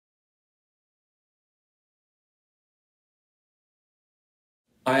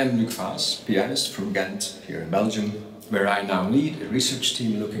I am Luk Vaes, pianist from Ghent, here in Belgium, where I now lead a research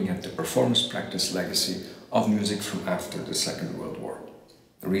team looking at the performance practice legacy of music from after the Second World War.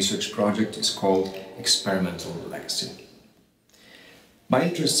 The research project is called Experimental Legacy. My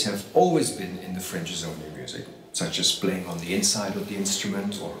interests have always been in the fringes of new music, such as playing on the inside of the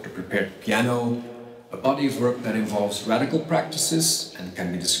instrument or the prepared piano, a body of work that involves radical practices and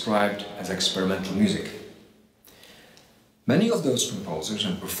can be described as experimental music. Many of those composers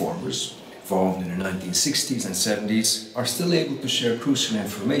and performers involved in the 1960s and 70s are still able to share crucial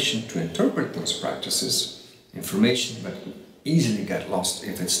information to interpret those practices, information that could easily get lost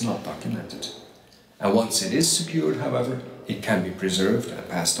if it's not documented. And once it is secured, however, it can be preserved and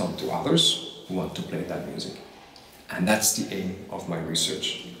passed on to others who want to play that music. And that's the aim of my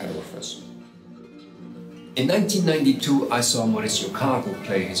research at Orpheus. In 1992, I saw Mauricio Kagel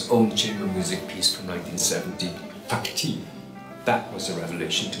play his own chamber music piece from 1970, Tactile. That was a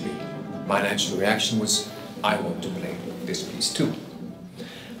revelation to me. My natural reaction was, I want to play this piece too.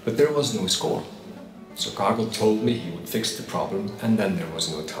 But there was no score. So Kagel told me he would fix the problem, and then there was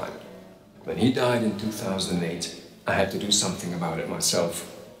no time. When he died in 2008, I had to do something about it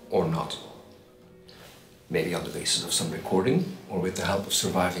myself, or not. Maybe on the basis of some recording, or with the help of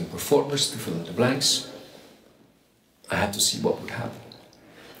surviving performers to fill in the blanks. I had to see what would happen.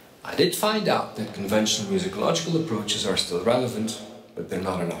 I did find out that conventional musicological approaches are still relevant, but they're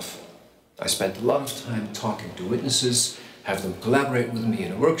not enough. I spent a lot of time talking to witnesses, have them collaborate with me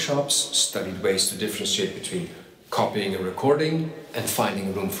in workshops, studied ways to differentiate between copying and recording, and finding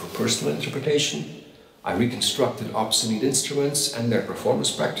a room for personal interpretation. I reconstructed obsolete instruments and their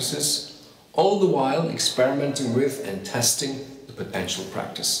performance practices, all the while experimenting with and testing the potential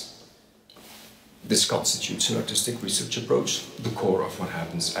practice. This constitutes an artistic research approach, the core of what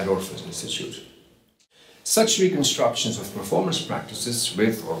happens at Orpheus Institute. Such reconstructions of performance practices,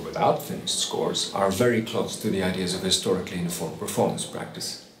 with or without finished scores, are very close to the ideas of historically informed performance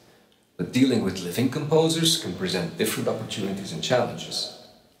practice. But dealing with living composers can present different opportunities and challenges,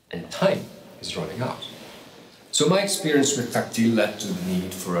 and time is running out. So my experience with Tactile led to the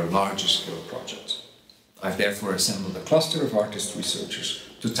need for a larger scale project. I've therefore assembled a cluster of artist researchers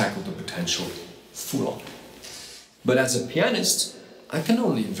to tackle the potential full-on. But as a pianist, I can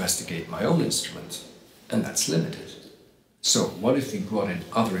only investigate my own instrument, and that's limited. So what if we brought in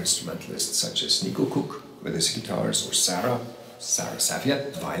other instrumentalists such as Nico Cook with his guitars, or Sarah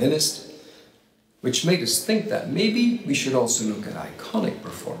Saviat, the violinist, which made us think that maybe we should also look at iconic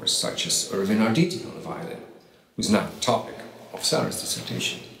performers such as Irvin Arditi on the violin, who's now the topic of Sarah's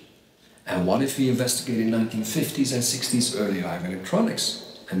dissertation. And what if we investigated 1950s and 60s early live electronics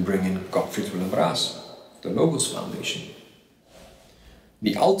and bring in Gottfried Willem Raas, the Logos Foundation?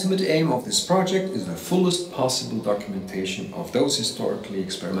 The ultimate aim of this project is the fullest possible documentation of those historically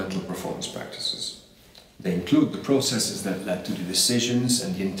experimental performance practices. They include the processes that led to the decisions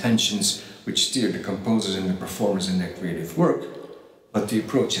and the intentions which steered the composers and the performers in their creative work, but the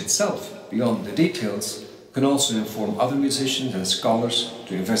approach itself, beyond the details, can also inform other musicians and scholars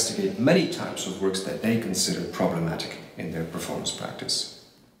to investigate many types of works that they consider problematic in their performance practice.